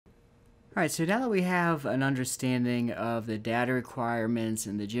All right, so now that we have an understanding of the data requirements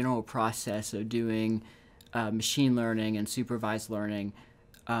and the general process of doing machine learning and supervised learning,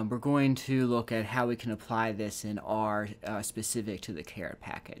 we're going to look at how we can apply this in R specific to the caret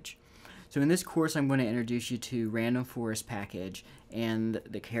package. So in this course, I'm going to introduce you to random forest package and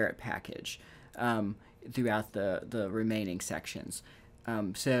the caret package throughout the remaining sections.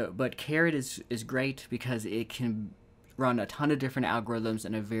 But caret is great because it can run a ton of different algorithms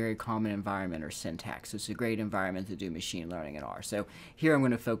in a very common environment or syntax. So it's a great environment to do machine learning in R. So here I'm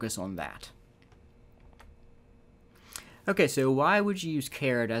going to focus on that. Okay, so why would you use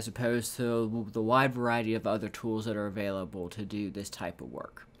caret as opposed to the wide variety of other tools that are available to do this type of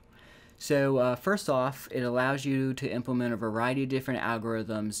work? So first off, it allows you to implement a variety of different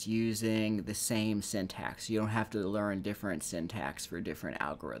algorithms using the same syntax. You don't have to learn different syntax for different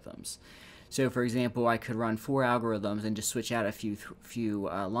algorithms. So for example, I could run 4 algorithms and just switch out a few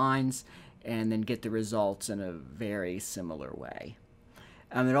lines and then get the results in a very similar way.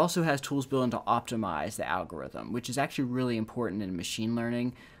 It also has tools built in to optimize the algorithm, which is actually really important in machine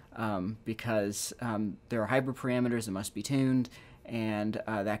learning because there are hyperparameters that must be tuned, and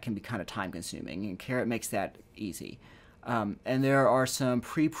that can be kind of time consuming, and caret makes that easy. And there are some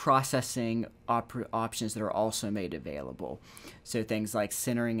pre-processing options that are also made available. So things like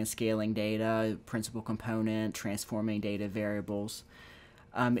centering and scaling data, principal component, transforming data variables.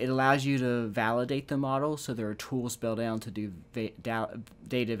 It allows you to validate the model, so there are tools built in to do data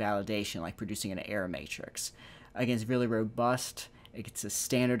validation, like producing an error matrix. Again, it's really robust, it's a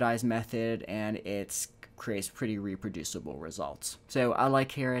standardized method, and it creates pretty reproducible results. So I like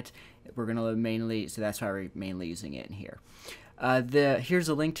caret. We're going to so that's why we're mainly using it in here. Here's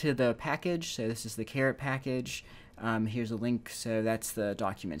a link to the package. So this is the caret package. Here's a link, so that's the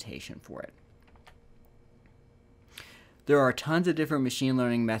documentation for it. There are tons of different machine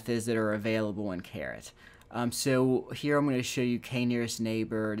learning methods that are available in caret. So here I'm going to show you k-nearest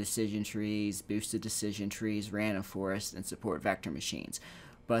neighbor, decision trees, boosted decision trees, random forest, and support vector machines.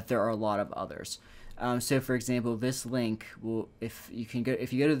 But there are a lot of others. So for example, this link will, if you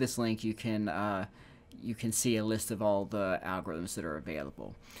go to this link, you can see a list of all the algorithms that are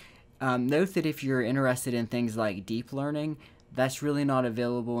available. Note that if you're interested in things like deep learning, that's really not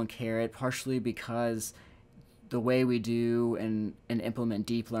available in caret, partially because the way we do and implement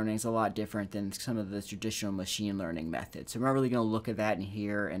deep learning is a lot different than some of the traditional machine learning methods. So we're not really going to look at that in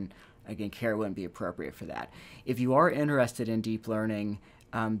here, and again, caret wouldn't be appropriate for that. If you are interested in deep learning,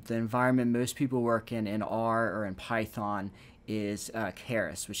 the environment most people work in R or in Python is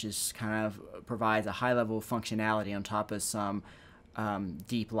Keras, which is kind of provides a high level of functionality on top of some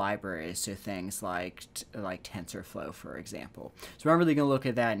deep libraries, so things like TensorFlow, for example. So we're not really going to look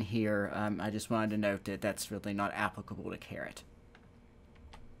at that in here. I just wanted to note that that's really not applicable to caret.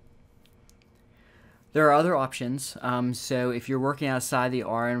 There are other options. So if you're working outside the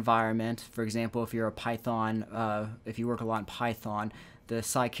R environment, for example, if you're a Python, if you work a lot in Python, the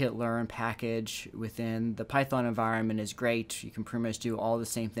scikit-learn package within the Python environment is great. You can pretty much do all the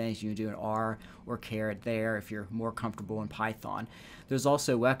same things you can do in R or caret there if you're more comfortable in Python. There's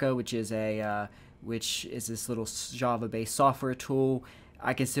also Weka, which is this little Java-based software tool.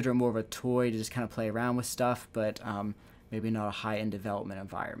 I consider it more of a toy to just kind of play around with stuff, but maybe not a high-end development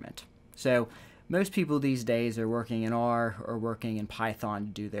environment. So most people these days are working in R or working in Python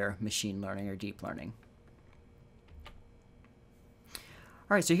to do their machine learning or deep learning.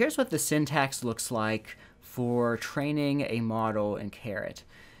 All right, so here's what the syntax looks like for training a model in caret.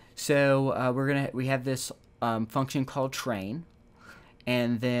 So we have this function called train,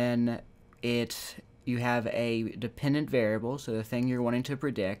 and then you have a dependent variable, so the thing you're wanting to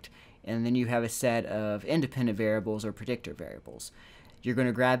predict, and then you have a set of independent variables or predictor variables. You're going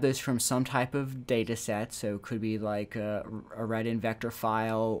to grab those from some type of data set, so it could be like a read-in vector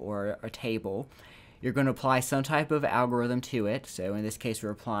file or a table. You're going to apply some type of algorithm to it. So in this case,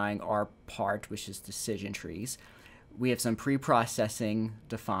 we're applying our part, which is decision trees. We have some pre-processing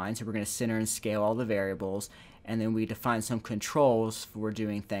defined, so we're going to center and scale all the variables, and then we define some controls for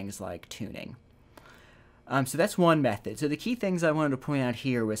doing things like tuning. So that's one method. So the key things I wanted to point out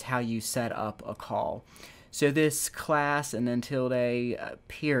here was how you set up a call. So this class and then tilde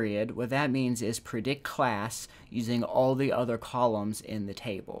period, what that means is predict class using all the other columns in the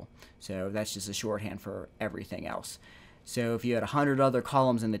table. So that's just a shorthand for everything else. So if you had 100 other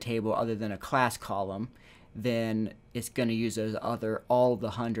columns in the table other than a class column, then it's going to use all the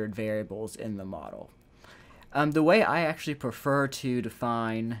 100 variables in the model. The way I actually prefer to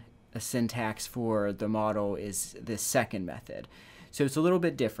define a syntax for the model is this second method. So it's a little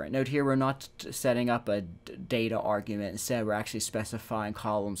bit different. Note here we're not setting up a data argument. Instead, we're actually specifying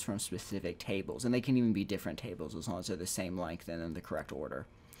columns from specific tables. And they can even be different tables as long as they're the same length and in the correct order.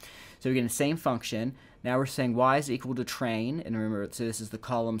 So again, the same function. Now we're saying y is equal to train. And remember, so this is the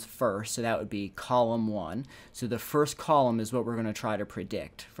columns first. So that would be column 1. So the first column is what we're going to try to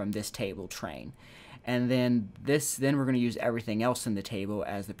predict from this table, train. And then we're going to use everything else in the table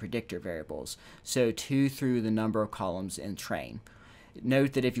as the predictor variables. So 2 through the number of columns in train.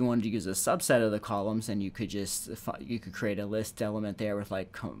 Note that if you wanted to use a subset of the columns, then you could create a list element there with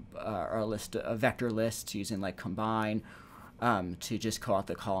like a vector list using like combine to just call out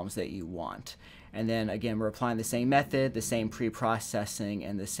the columns that you want. And then again, we're applying the same method, the same pre-processing,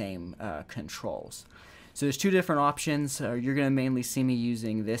 and the same controls. So there's 2 different options. You're going to mainly see me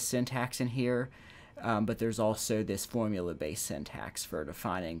using this syntax in here. But there's also this formula-based syntax for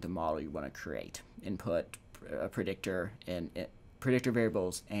defining the model you want to create. Input, predictor, and predictor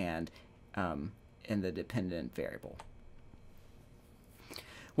variables, and in the dependent variable.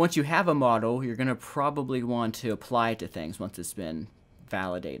 Once you have a model, you're going to probably want to apply it to things once it's been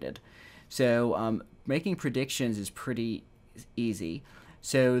validated. So making predictions is pretty easy.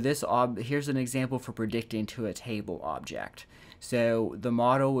 So here's an example for predicting to a table object. So the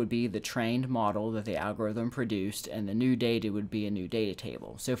model would be the trained model that the algorithm produced, and the new data would be a new data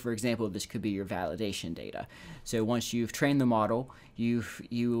table. So for example, this could be your validation data. So once you've trained the model,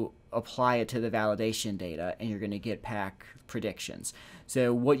 you apply it to the validation data, and you're going to get back predictions.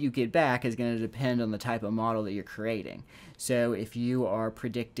 So what you get back is going to depend on the type of model that you're creating. So if you are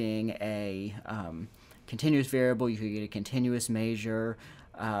predicting a continuous variable, you could get a continuous measure.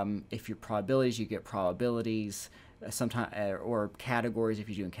 If you're probabilities, you get probabilities. Sometimes or categories if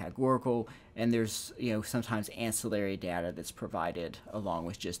you're doing categorical, and there's sometimes ancillary data that's provided along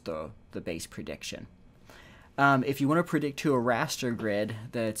with just the base prediction. If you want to predict to a raster grid,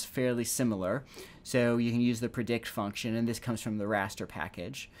 that's fairly similar. So you can use the predict function, and this comes from the raster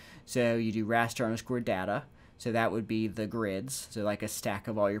package. So you do raster underscore data. So that would be the grids. So like a stack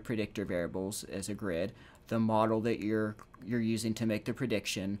of all your predictor variables as a grid, the model that you're using to make the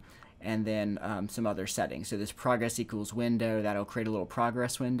prediction, and then some other settings. So this progress equals window, that'll create a little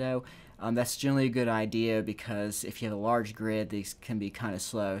progress window. That's generally a good idea because if you have a large grid, these can be kind of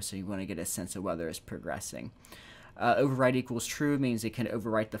slow, so you want to get a sense of whether it's progressing. Overwrite equals true means it can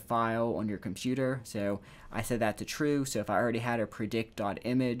overwrite the file on your computer. So I set that to true, so if I already had a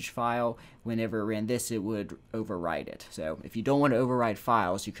predict.image file, whenever it ran this, it would overwrite it. So if you don't want to overwrite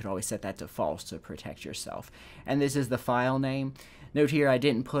files, you could always set that to false to protect yourself. And this is the file name. Note here I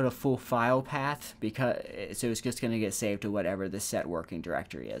didn't put a full file path so it's just going to get saved to whatever the set working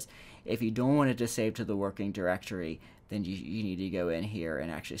directory is. If you don't want it to save to the working directory, then you need to go in here and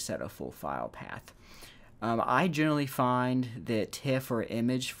actually set a full file path. I generally find that TIFF or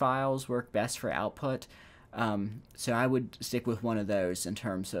image files work best for output, so I would stick with one of those in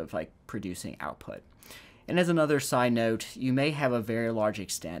terms of like producing output. And as another side note, you may have a very large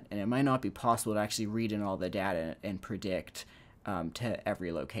extent, and it might not be possible to actually read in all the data and predict to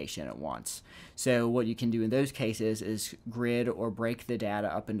every location at once. So what you can do in those cases is grid or break the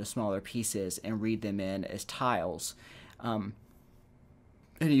data up into smaller pieces and read them in as tiles. And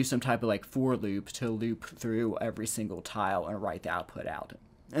use some type of like for loop to loop through every single tile and write the output out.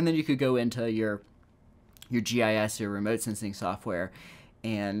 And then you could go into your GIS or remote sensing software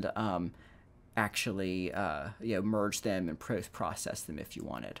and actually merge them and post-process them if you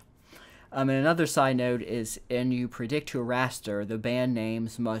wanted. And another side note is when you predict to a raster, the band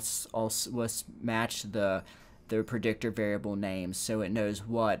names must match the predictor variable names, so it knows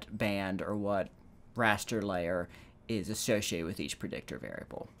what band or what raster layer is associated with each predictor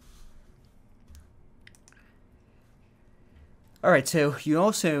variable. Alright, so you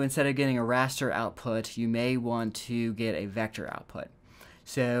also, instead of getting a raster output, you may want to get a vector output.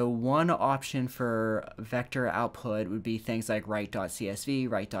 So one option for vector output would be things like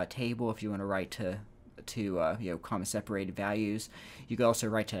write.csv, write.table if you want to write to comma separated values. You could also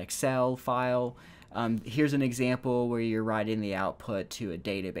write to an Excel file. Here's an example where you're writing the output to a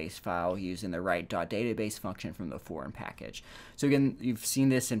database file using the write.database function from the foreign package. So again, you've seen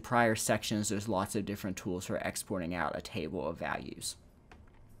this in prior sections. There's lots of different tools for exporting out a table of values.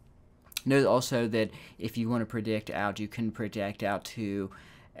 Note also that if you want to predict out, you can predict out to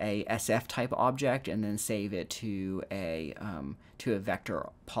a SF type object and then save it to a vector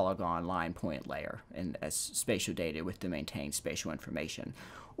polygon line point layer and as spatial data with the maintained spatial information.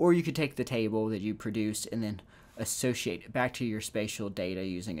 Or you could take the table that you produced and then associate it back to your spatial data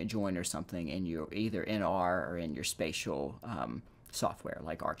using a join or something in either in R or in your spatial software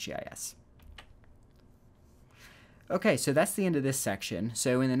like ArcGIS. Okay, so that's the end of this section.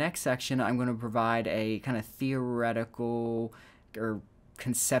 So in the next section, I'm going to provide a kind of theoretical or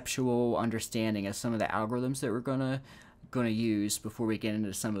conceptual understanding of some of the algorithms that we're going to use before we get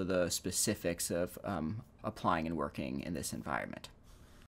into some of the specifics of applying and working in this environment.